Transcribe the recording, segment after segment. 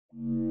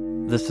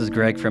This is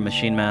Greg from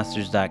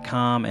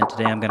MachineMasters.com, and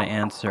today I'm going to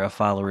answer a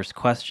follower's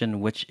question,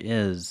 which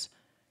is,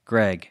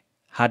 Greg,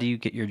 how do you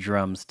get your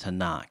drums to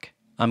knock?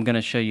 I'm going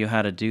to show you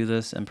how to do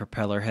this in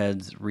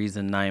Propellerhead's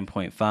Reason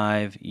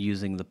 9.5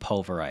 using the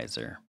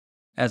pulverizer.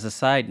 As a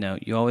side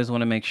note, you always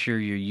want to make sure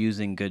you're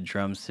using good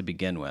drums to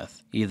begin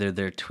with. Either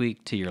they're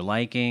tweaked to your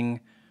liking,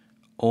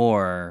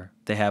 or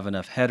they have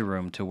enough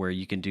headroom to where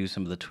you can do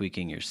some of the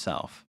tweaking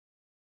yourself.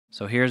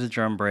 So here's a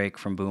drum break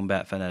from Boom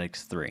Bap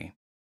Phonetics 3.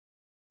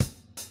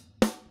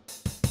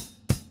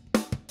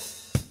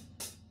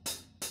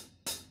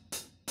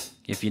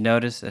 If you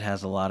notice, it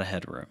has a lot of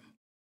headroom.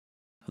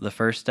 The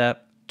first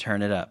step,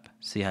 turn it up.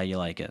 See how you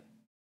like it.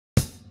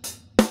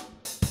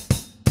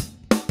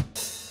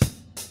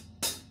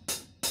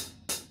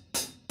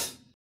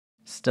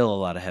 Still a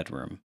lot of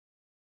headroom.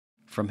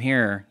 From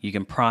here, you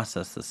can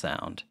process the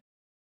sound.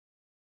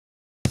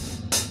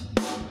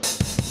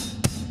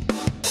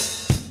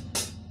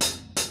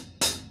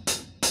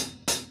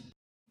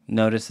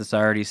 Notice it's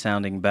already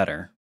sounding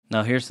better.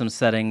 Now here's some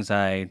settings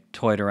I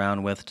toyed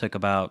around with, took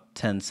about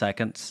 10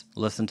 seconds.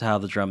 Listen to how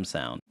the drums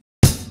sound.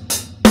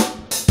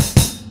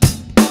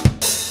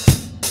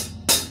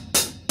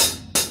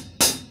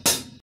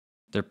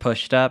 They're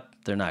pushed up,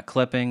 they're not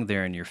clipping,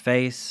 they're in your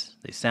face,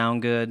 they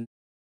sound good.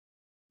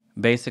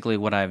 Basically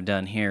what I've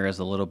done here is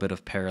a little bit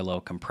of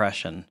parallel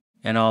compression.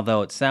 And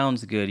although it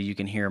sounds good, you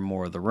can hear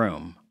more of the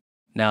room.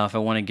 Now if I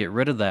want to get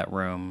rid of that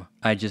room,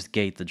 I just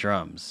gate the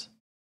drums.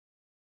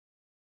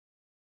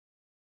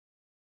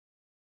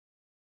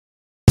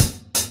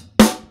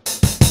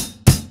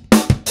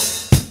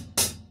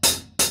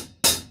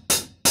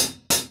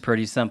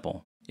 Pretty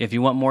simple. If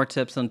you want more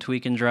tips on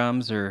tweaking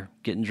drums or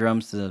getting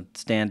drums to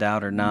stand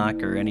out or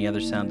knock or any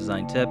other sound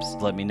design tips,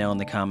 let me know in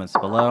the comments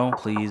below.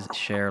 Please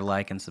share,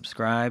 like, and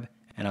subscribe,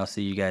 and I'll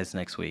see you guys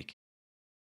next week.